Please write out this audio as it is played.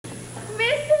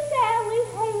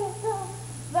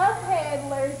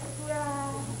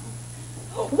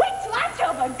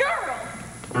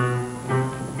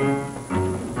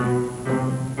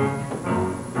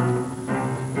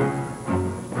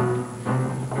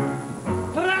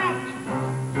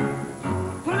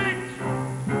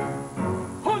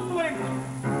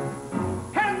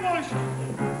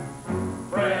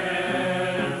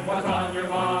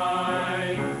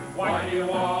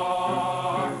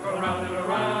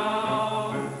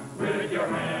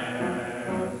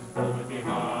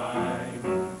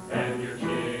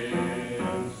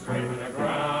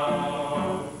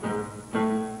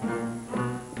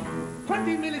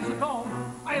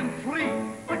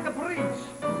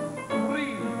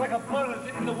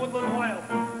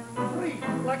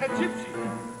like a gypsy,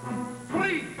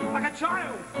 free like a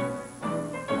child.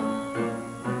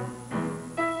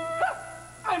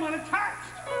 I'm unattached.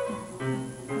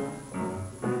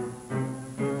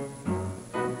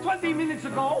 20 minutes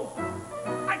ago,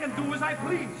 I can do as I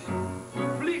please.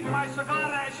 Fleek my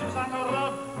cigar ashes on the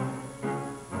rug.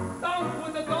 Dunk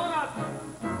with a donut.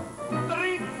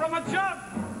 Drink from a jug.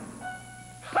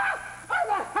 I'm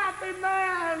a happy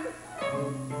man.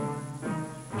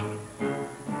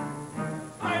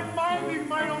 I'm minding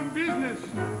my own business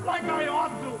like I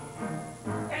ought to.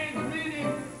 Ain't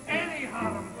meaning any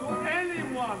harm to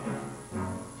anyone.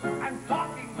 I'm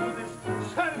talking to this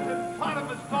certain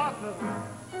farmer's daughter.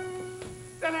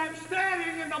 Then I'm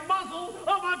staring in the muzzle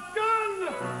of a gun.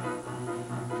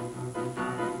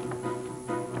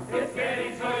 It's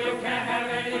getting so you can't have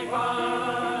any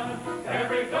fun.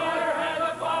 Every daughter has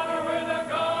a father with a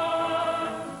gun.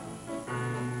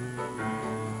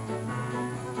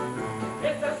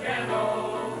 It's a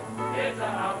scandal. It's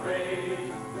an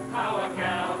outrage. How a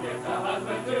gal gets a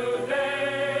husband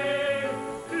today.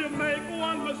 You make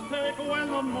one mistake when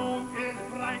the moon is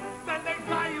bright. Then they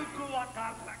tie you to a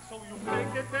contract so you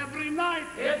make it every night.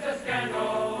 It's a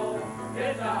scandal.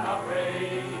 It's an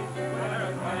outrage. When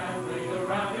her family's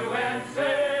around you and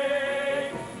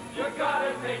say, you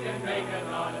gotta take and make an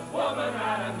honest woman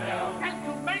out of hell. And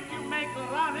to make you make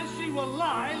her honest, she will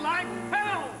lie like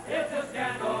hell. It's a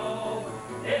scandal.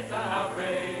 It's an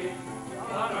outrage.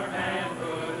 On her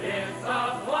manhood is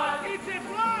somewhat. It's a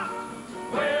plot.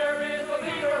 Where is the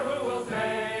leader who will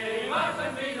say,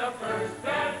 mustn't be the first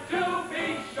man to be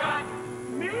shot?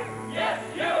 Me? Yes,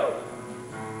 you!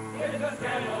 It's a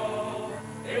scandal.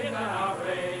 It's an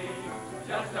outrage.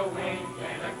 Just a wink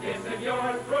and a kiss and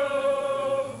you're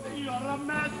through. You're a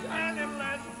mess any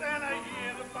less than a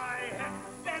year by head.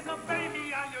 There's a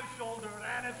baby on your shoulder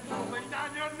and it's rolling down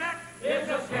your neck. It's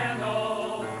a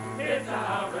scandal. It's an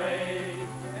outrage.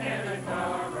 Every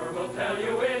farmer will tell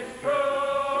you it's true.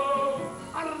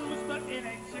 A rooster in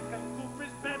a chicken coop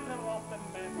is better off than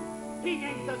men. He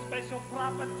ain't the special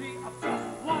property of just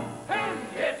one hen.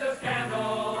 It's a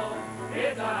scandal.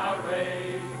 It's an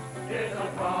outrage. It's a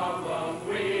problem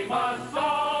we